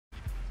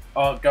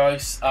Alright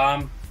guys,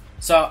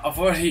 so I've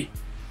already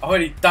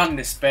done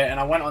this bit and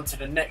I went on to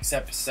the next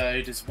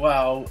episode as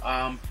well,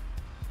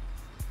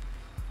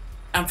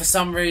 and for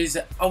some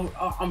reason,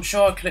 I'm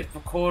sure I clicked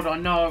record, I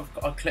know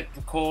I clicked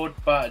record,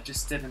 but it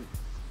just didn't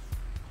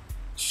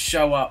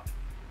show up,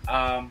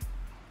 my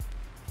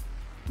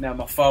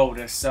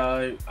folder,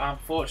 so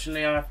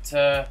unfortunately I have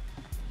to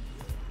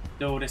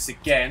do all this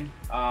again.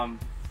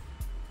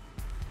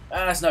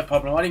 That's no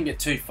problem, I didn't get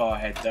too far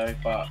ahead though,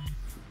 but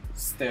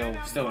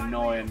still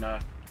annoying though.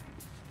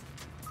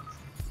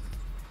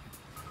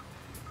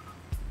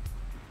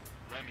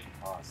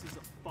 This is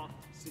a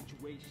fucked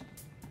situation.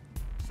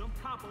 Some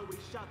cop always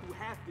shot through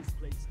half this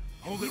place.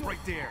 Hold it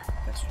right there.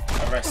 Let's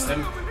arrest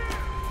him.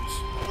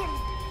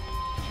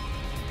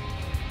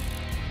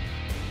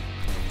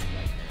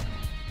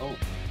 Oh,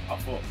 I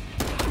thought.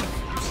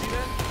 You see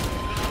that?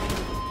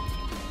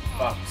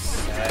 Fuck's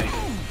sake.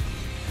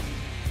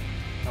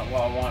 Not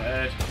what I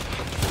wanted.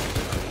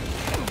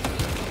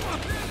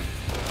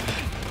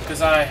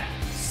 Because I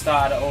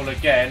started it all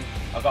again,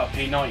 I got a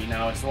P90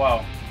 now as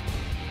well.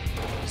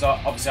 So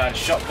obviously I had a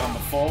shotgun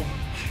before.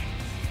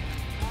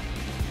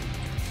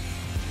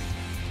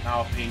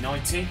 Now a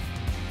P90.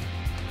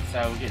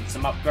 So we're getting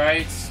some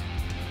upgrades.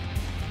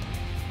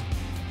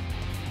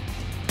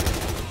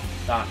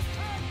 Done.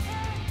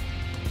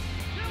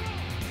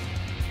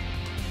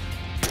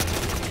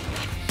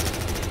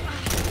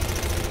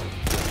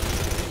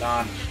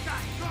 Done.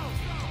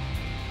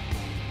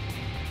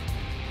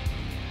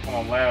 Come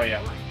on, where are you?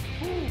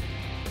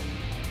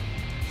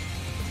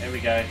 Here we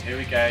go, here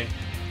we go.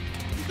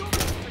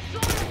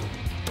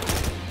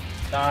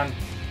 Done.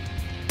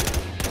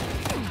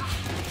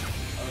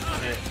 Oh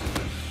shit.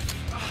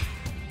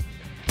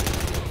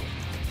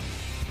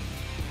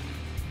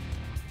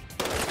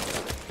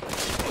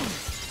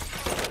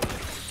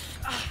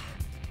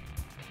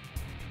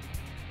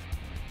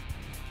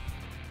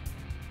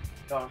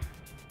 Done.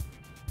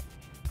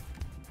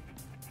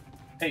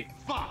 Hey.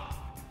 Fuck!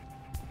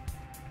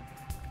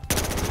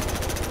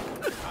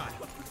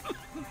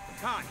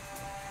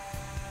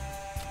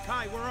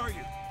 Kai, where are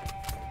you?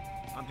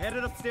 I'm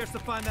headed upstairs to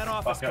find that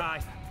office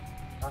guy.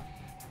 Huh?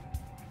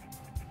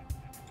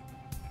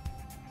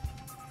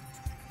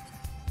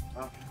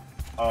 Oh.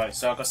 Alright,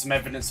 so I've got some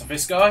evidence of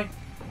this guy.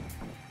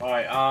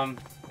 Alright,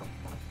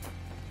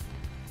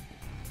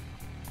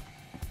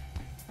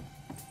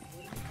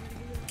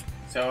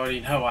 so I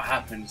already know what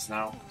happens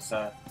now,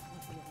 so.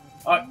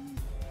 Alright.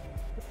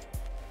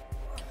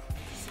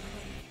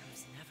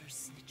 Who's never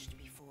snitched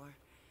before.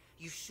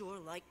 You sure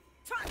like.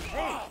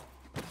 Hey!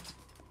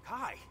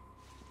 Kai!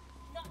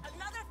 No,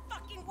 another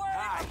fucking word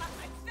Hi. about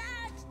my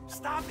badge!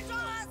 Stop it!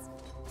 Jaws!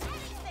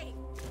 Anything!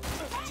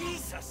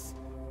 Jesus!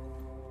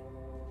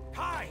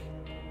 Kai!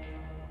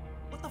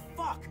 What the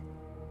fuck?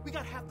 We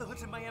got half the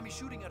hoods in Miami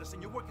shooting at us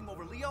and you're working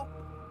over Leo?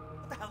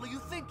 What the hell are you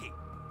thinking?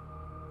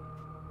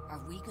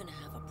 Are we gonna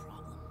have a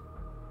problem?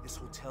 This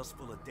hotel's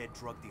full of dead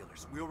drug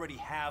dealers. We already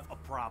have a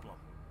problem.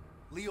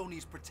 Leo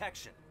needs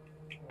protection.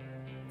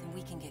 Then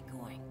we can get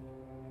going.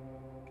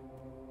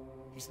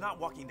 He's not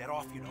walking that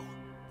off, you know.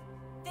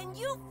 Then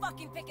you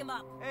fucking pick him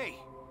up! Hey!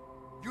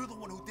 You're the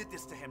one who did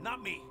this to him,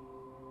 not me!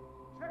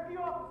 Check the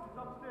offices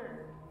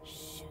upstairs.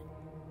 Shit.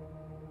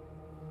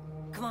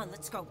 Come on,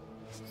 let's go.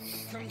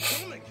 I'm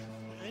coming.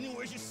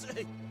 Anywhere you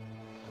say.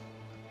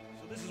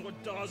 So this is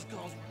what Dawes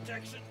calls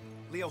protection.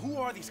 Leo, who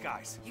are these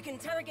guys? You can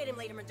interrogate him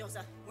later,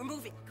 Mendoza. We're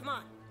moving. Come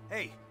on.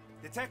 Hey,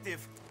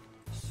 detective.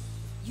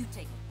 You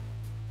take him.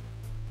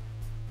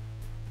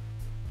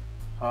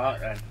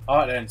 Alright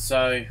then,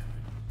 so.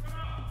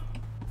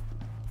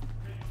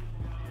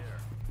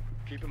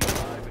 Keep him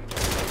alive and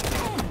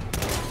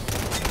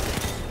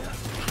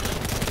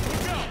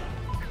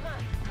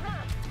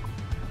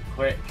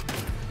Quick.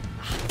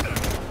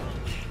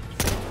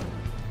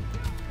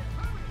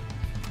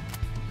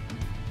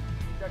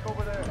 Check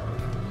over there.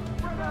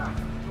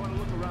 You want to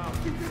look around?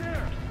 Keep you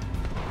there.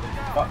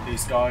 Fuck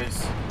these guys.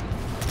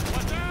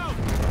 Watch out!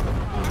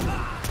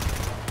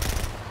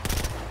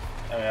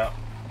 There we are.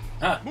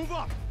 Huh. Move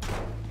up!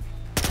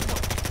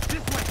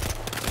 This way!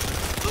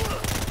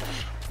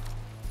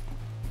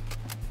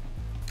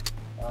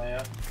 Oh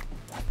yeah.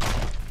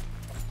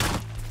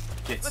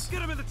 Let's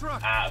get him in the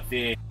truck! Out of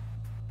here.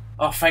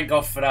 Oh, thank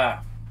God for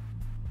that.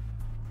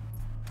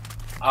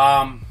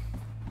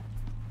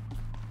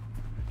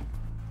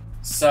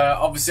 So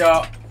obviously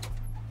Can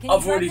you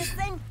I've drive already this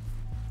thing?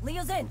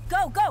 Leo's in.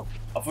 Go, go!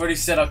 I've already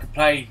said I could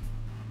play.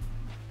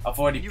 I've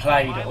already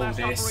played all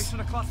this, Operation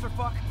a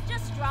clusterfuck?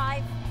 Just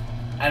drive.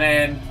 and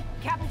then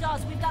Captain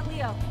Dawes, we've got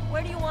Leo.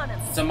 Where do you want him?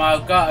 so my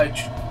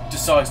Gator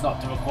decides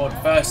not to record the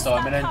first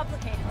time, and then my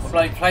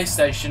bloody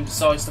PlayStation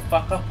decides to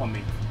fuck up on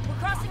me. We're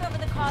crossing over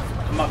the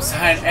causeway. I'm up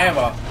saying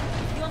error.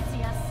 You'll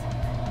see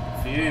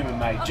us. Human,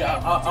 mate. Okay,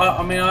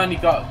 I mean, I only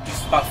got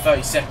just about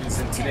 30 seconds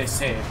into this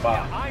here, but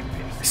I'm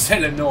pissed. it's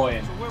still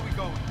annoying. So where are we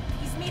going?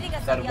 He's meeting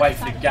us. So I had to wait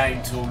for the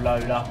game to all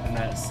load up and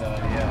that, so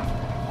yeah.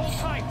 Hold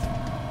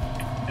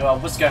tight! You know, I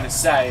was going to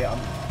say,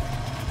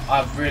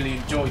 I've really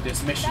enjoyed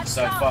this mission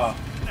so far.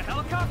 In a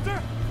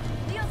helicopter?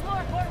 Leo's more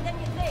important than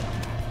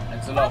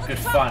a lot of good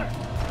fun.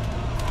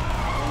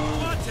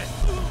 Watch it!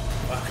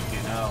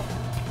 Fucking hell.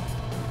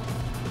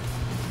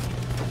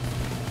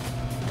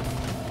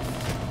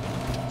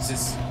 This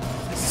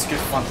is good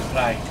fun to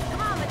play.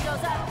 Come on,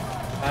 Mendoza.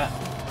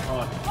 Come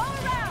on. Go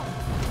around.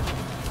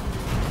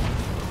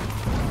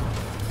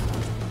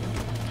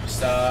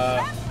 Just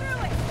Ram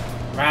through it.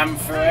 ram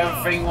through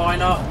everything, why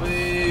not?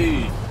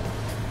 Woo!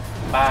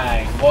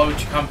 Bang. Why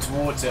would you come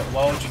towards it?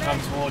 Why would you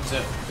come towards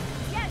it?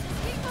 Yeah,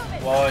 just keep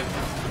moving. Why?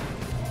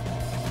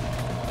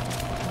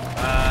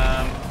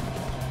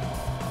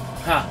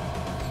 Huh.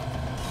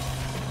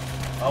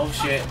 Oh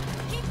shit.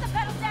 Keep the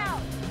pedal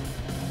down.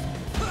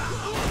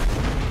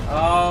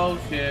 Oh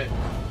shit.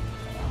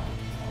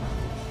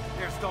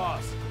 Here's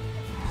Dawes.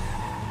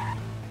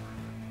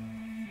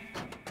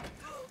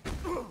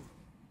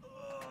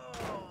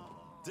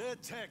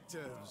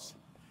 Detectives.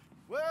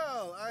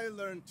 Well, I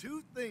learned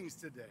 2 things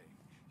today.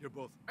 You're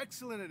both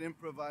excellent at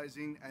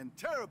improvising and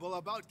terrible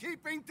about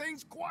keeping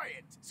things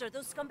quiet. Sir,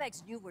 those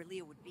scumbags knew where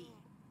Leo would be.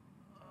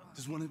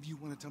 Does one of you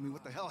want to tell me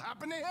what the hell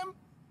happened to him?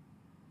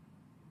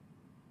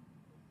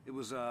 It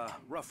was a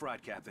rough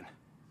ride, Captain.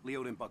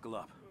 Leo didn't buckle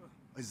up.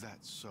 Is that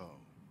so?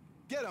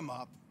 Get him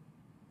up.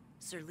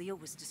 Sir, Leo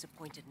was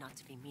disappointed not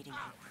to be meeting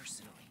you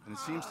personally. And it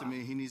seems to me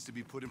he needs to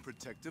be put in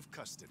protective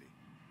custody.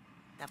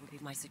 That would be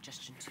my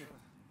suggestion, too.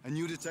 And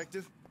you,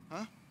 detective?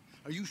 Huh?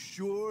 Are you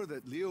sure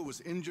that Leo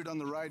was injured on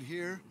the ride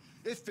here?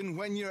 If and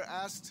when you're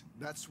asked,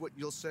 that's what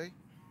you'll say?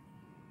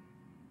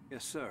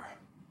 Yes, sir.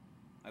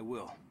 I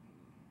will.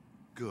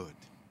 Good.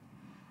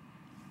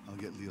 I'll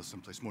get Leo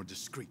someplace more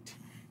discreet.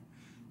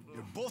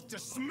 You're both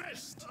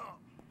dismissed!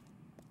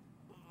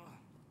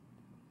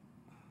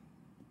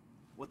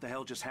 What the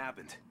hell just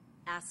happened?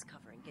 Ass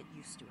covering, get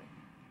used to it.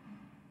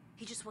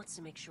 He just wants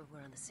to make sure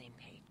we're on the same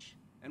page.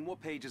 And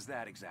what page is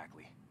that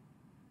exactly?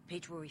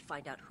 Page where we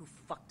find out who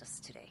fucked us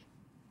today.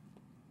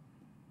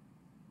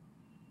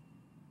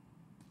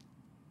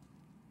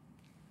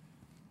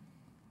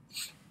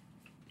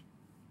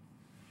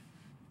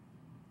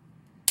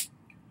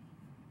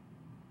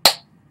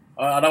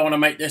 I don't want to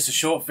make this a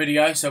short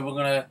video, so we're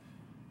going to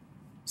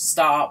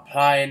start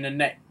playing the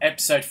next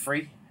episode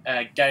 3,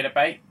 Gator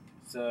Bait.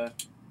 So,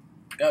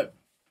 go.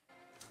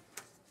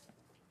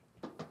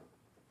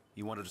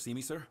 You wanted to see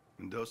me, sir?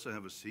 Mendoza,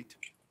 have a seat.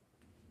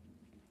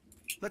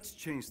 Let's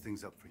change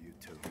things up for you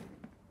two.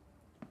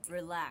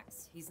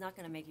 Relax. He's not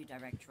gonna make you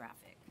direct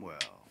traffic.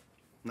 Well,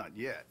 not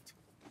yet.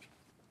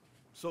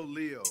 So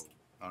Leo,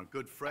 our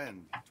good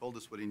friend, told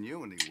us what he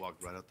knew and he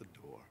walked right out the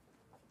door.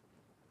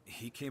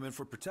 He came in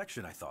for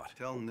protection, I thought.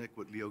 Tell Nick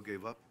what Leo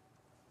gave up.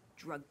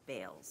 Drug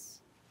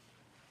bales.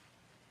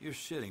 You're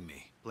shitting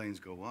me. Planes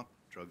go up,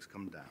 drugs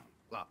come down.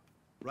 Up,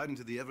 right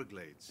into the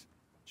Everglades.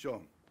 Show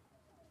him.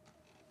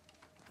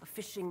 A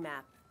fishing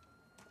map.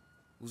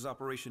 Whose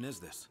operation is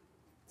this?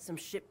 Some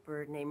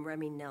shipbird named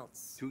Remy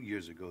Neltz. 2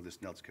 years ago,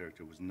 this Neltz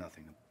character was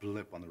nothing, a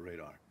blip on the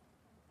radar.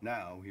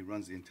 Now, he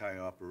runs the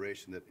entire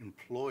operation that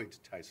employed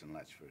Tyson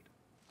Latchford.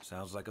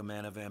 Sounds like a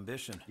man of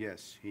ambition.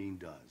 Yes, he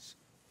does.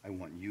 I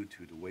want you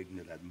two to wade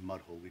into that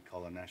mud hole we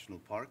call a national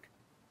park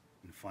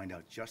and find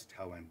out just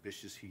how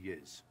ambitious he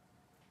is.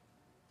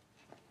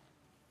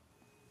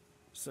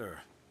 Sir,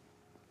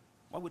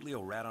 why would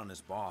Leo rat on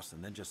his boss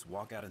and then just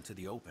walk out into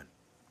the open?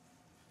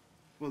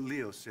 Well,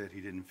 Leo said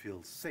he didn't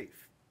feel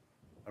safe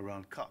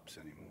around cops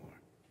anymore.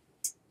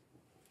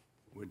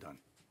 We're done.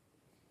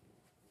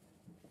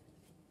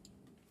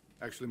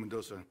 Actually,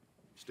 Mendoza,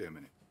 stay a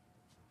minute.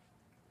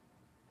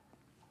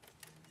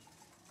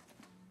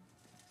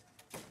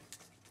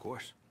 Of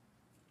course.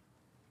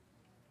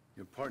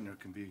 Your partner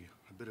can be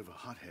a bit of a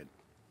hothead.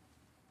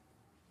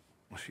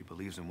 Well, she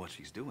believes in what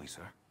she's doing,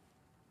 sir.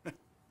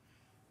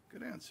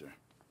 Good answer.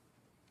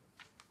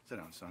 Sit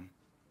down, son.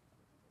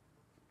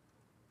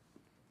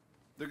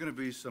 There are gonna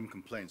be some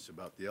complaints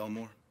about the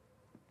Elmore.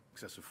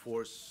 Excessive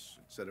force,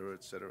 etc.,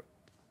 etc.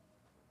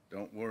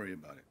 Don't worry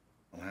about it.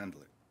 I'll handle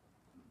it.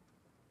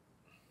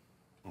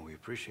 Well, we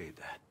appreciate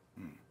that.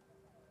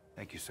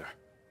 Thank you, sir.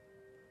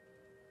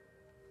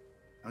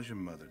 How's your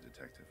mother,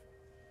 detective?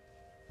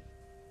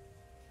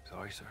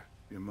 Sorry, sir.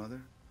 Your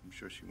mother? I'm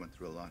sure she went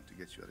through a lot to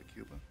get you out of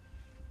Cuba.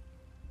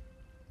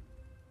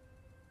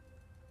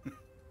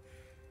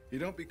 You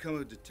don't become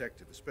a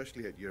detective,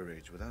 especially at your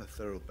age, without a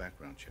thorough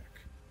background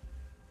check.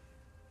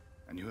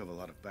 And you have a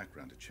lot of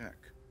background to check.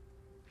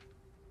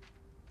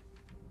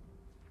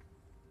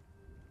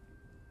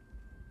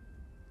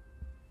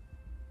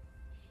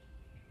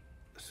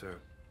 Sir,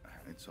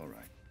 It's all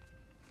right.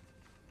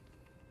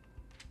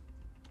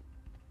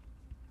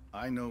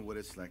 I know what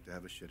it's like to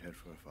have a shithead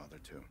for a father,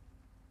 too.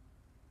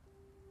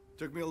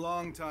 Took me a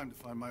long time to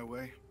find my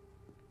way.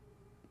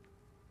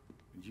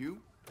 And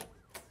you?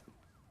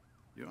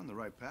 You're on the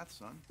right path,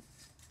 son.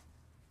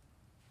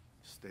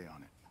 Stay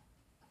on it.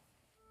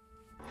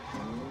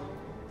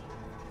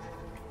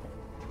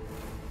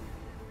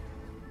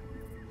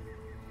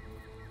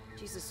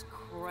 Jesus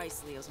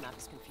Christ, Leo's map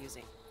is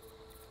confusing.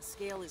 The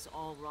scale is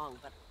all wrong,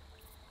 but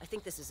I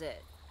think this is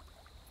it.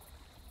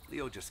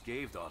 Leo just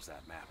gave Dawes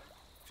that map.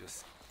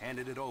 Just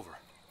handed it over.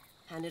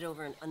 Handed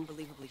over an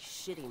unbelievably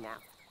shitty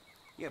map.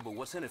 Yeah, but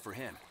what's in it for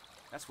him?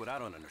 That's what I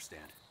don't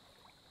understand.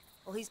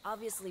 Well, he's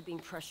obviously being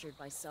pressured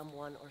by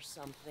someone or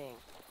something.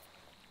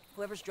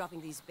 Whoever's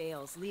dropping these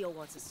bales, Leo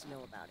wants us to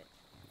know about it.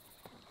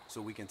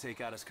 So we can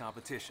take out his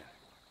competition,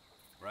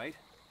 right?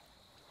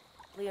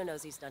 Leo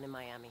knows he's done in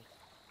Miami.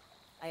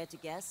 I had to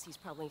guess he's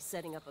probably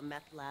setting up a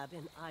meth lab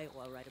in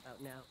Iowa right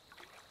about now.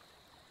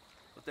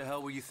 What the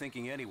hell were you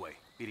thinking anyway,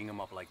 beating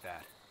him up like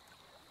that?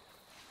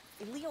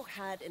 Leo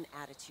had an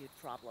attitude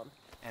problem.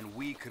 And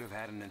we could have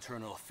had an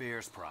internal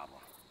affairs problem.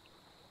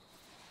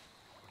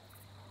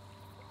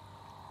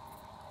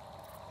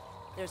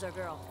 There's our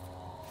girl.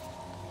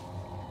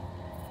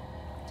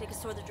 Take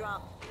us toward the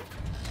drop.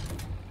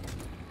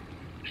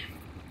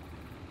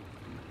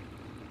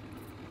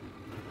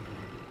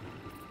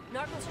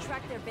 Narcos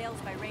track their bales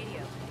by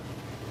radio.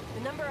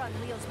 The number on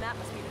Leo's map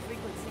must be the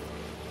frequency.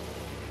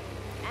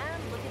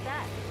 And look at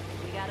that.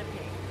 We got a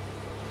pig.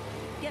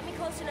 Get me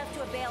close enough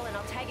to a bale and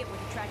I'll tag it with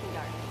a tracking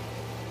dart.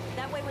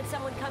 That way when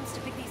someone comes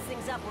to pick these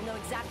things up, we'll know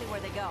exactly where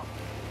they go.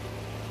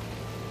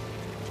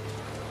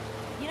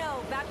 You know,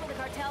 back when the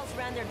cartels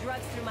ran their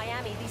drugs through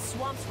Miami, these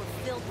swamps were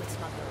filled with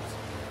smugglers.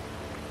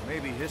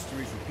 Maybe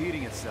history's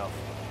repeating itself.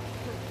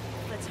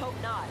 Let's hope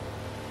not.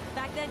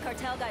 Back then,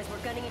 cartel guys were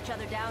gunning each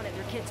other down at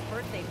their kids'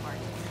 birthday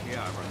parties.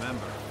 Yeah, I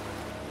remember.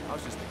 I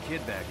was just a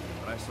kid back then,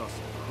 but I saw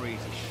some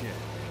crazy shit.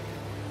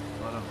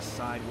 Blood on the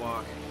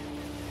sidewalk,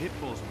 pit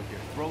bulls with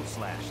their throats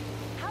slashed.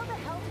 How the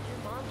hell did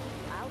your mom keep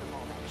you out of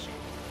all that shit?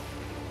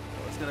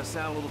 Well, it's gonna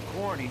sound a little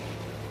corny.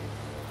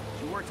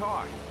 She worked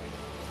hard.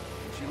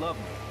 And she loved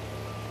me.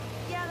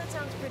 Yeah, that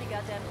sounds pretty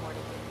goddamn corny.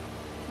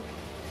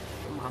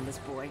 Mama's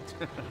boy.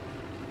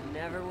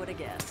 Never would have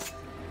guessed.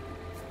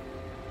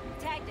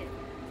 Tagged it.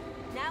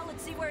 Now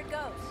let's see where it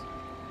goes.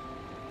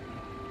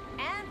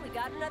 And we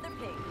got another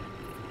pig.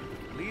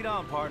 Lead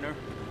on, partner.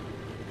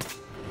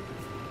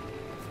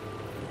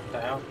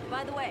 Down.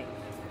 By the way,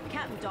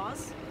 Captain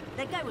Dawes,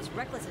 that guy was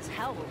reckless as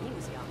hell when he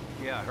was young.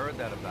 Yeah, I heard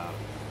that about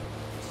him.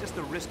 It's just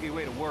a risky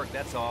way to work,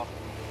 that's all.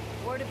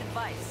 Word of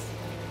advice.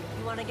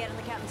 You want to get on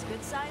the captain's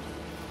good side?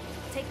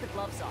 Take the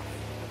gloves off.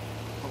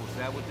 Oh, is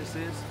that what this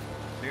is?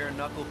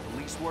 Bare-knuckle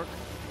police work?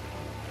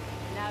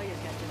 Now you're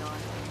catching on.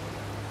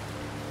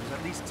 There's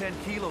at least 10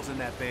 kilos in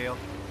that bale.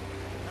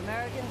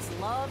 Americans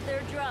love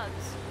their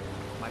drugs.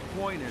 My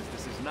point is,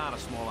 this is not a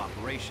small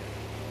operation.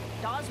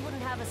 Dawes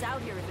wouldn't have us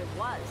out here if it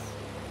was.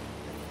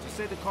 Just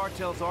say the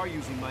cartels are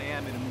using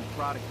Miami to move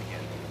product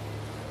again.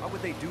 Why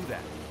would they do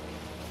that?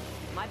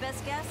 My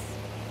best guess?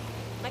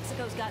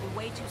 Mexico's gotten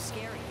way too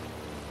scary.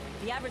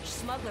 The average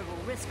smuggler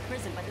will risk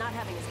prison but not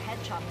having his head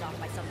chopped off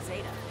by some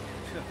Zeta.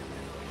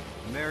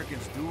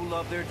 Americans do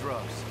love their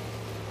drugs.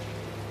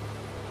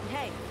 And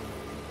hey,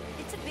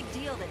 it's a big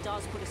deal that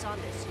Dawes put us on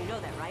this. You know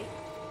that, right?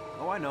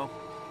 Oh, I know.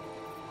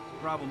 The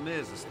problem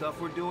is, the stuff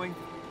we're doing,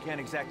 you can't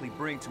exactly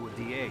bring to a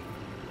DA.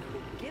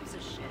 Who gives a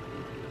shit?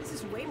 This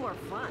is way more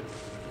fun.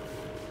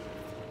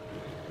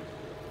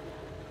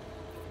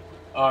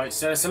 Alright,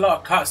 so there's a lot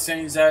of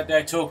cutscenes there.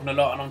 They're talking a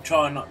lot, and I'm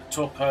trying not to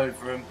talk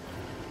over them.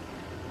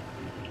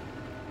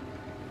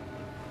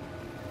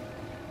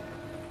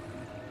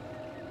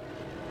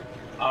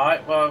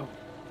 Alright, well,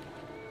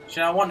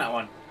 should I want that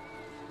one?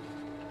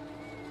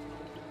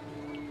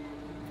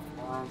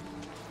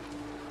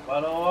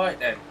 Well, alright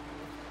then.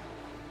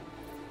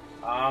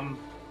 I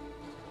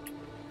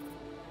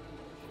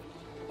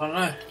don't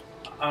know.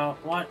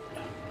 What?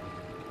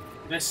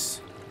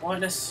 This?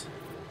 This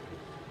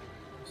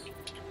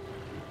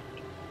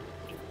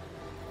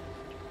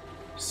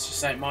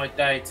just ain't my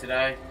day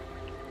today.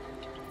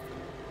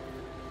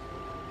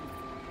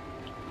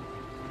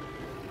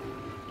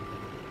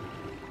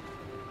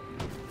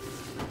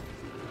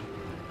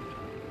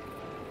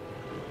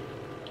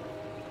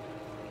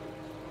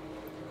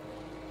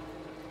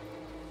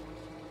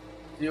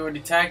 You already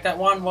tagged that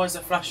one? Why is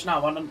it flashing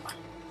up? I don't...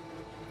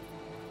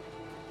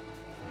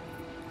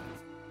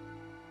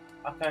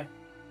 Okay.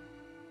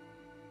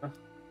 The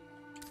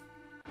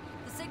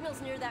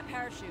signal's near that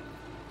parachute.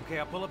 Okay,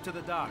 I'll pull up to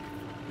the dock.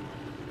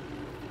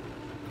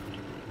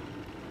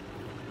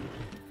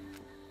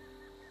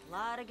 A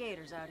lot of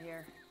gators out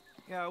here.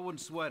 Yeah, I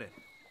wouldn't sweat it.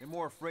 They're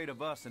more afraid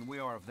of us than we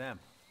are of them.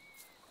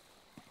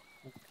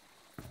 I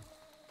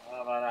don't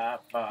know about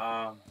that,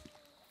 but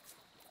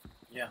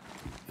yeah.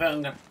 But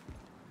I'm gonna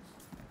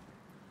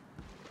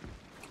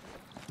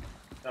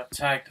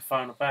tag the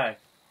final bag.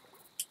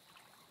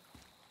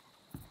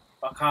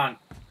 But I can't.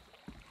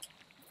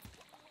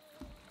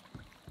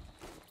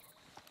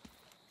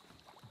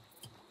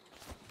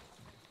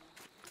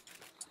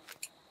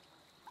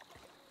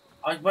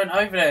 I went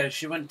over there,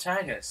 she wouldn't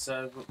tag us,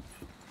 so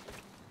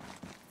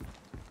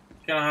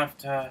gonna have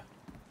to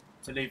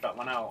leave that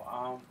one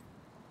out.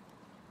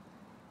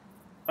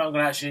 But I'm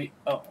gonna actually.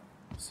 Oh,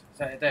 is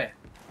that it there?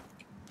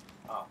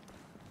 Oh.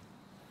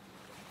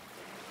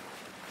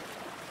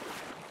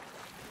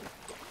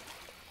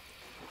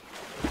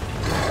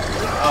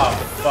 Oh,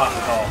 fuck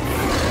off.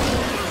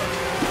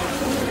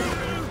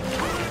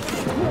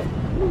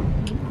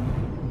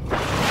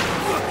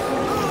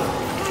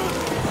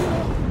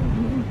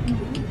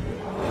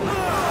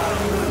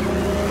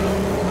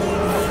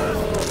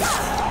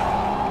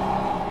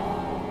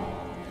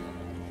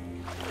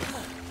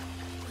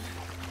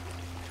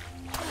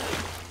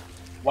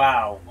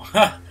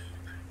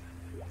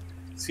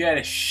 Scare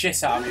the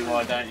shit out of me,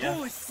 why don't you?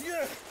 Holy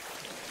shit!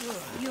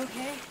 You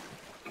okay?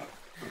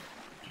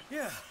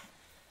 Yeah,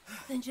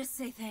 Then just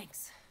say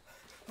thanks.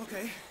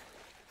 okay.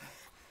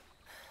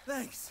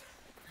 Thanks.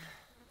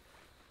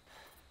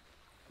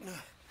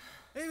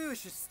 Maybe we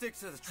should stick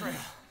to the trail.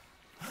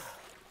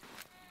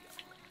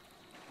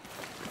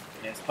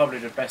 Yeah, it's probably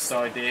the best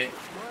idea.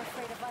 More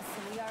afraid of us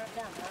than we are of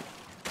them,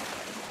 huh?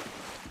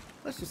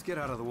 Let's just get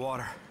out of the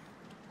water.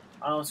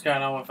 I don't know what's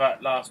going on with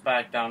that last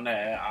bag down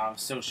there. I'm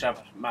still showing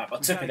the map. I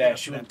took it there,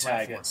 she wouldn't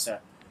tag it, so.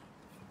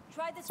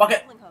 Try this Fuck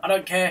it! grappling hook. I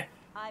don't care.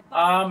 I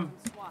bought it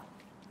from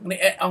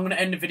SWAT. I'm gonna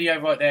end the video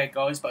right there,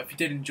 guys. But if you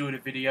did enjoy the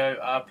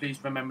video, please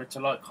remember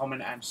to like,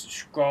 comment, and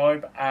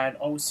subscribe. And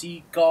I'll see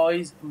you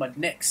guys in my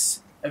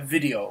next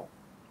video.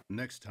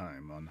 Next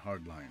time on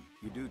Hardline.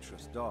 You do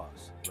trust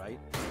Dawes, right?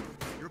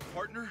 Your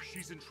partner,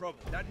 she's in trouble.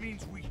 That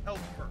means we help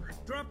her.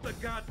 Drop the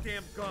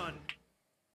goddamn gun.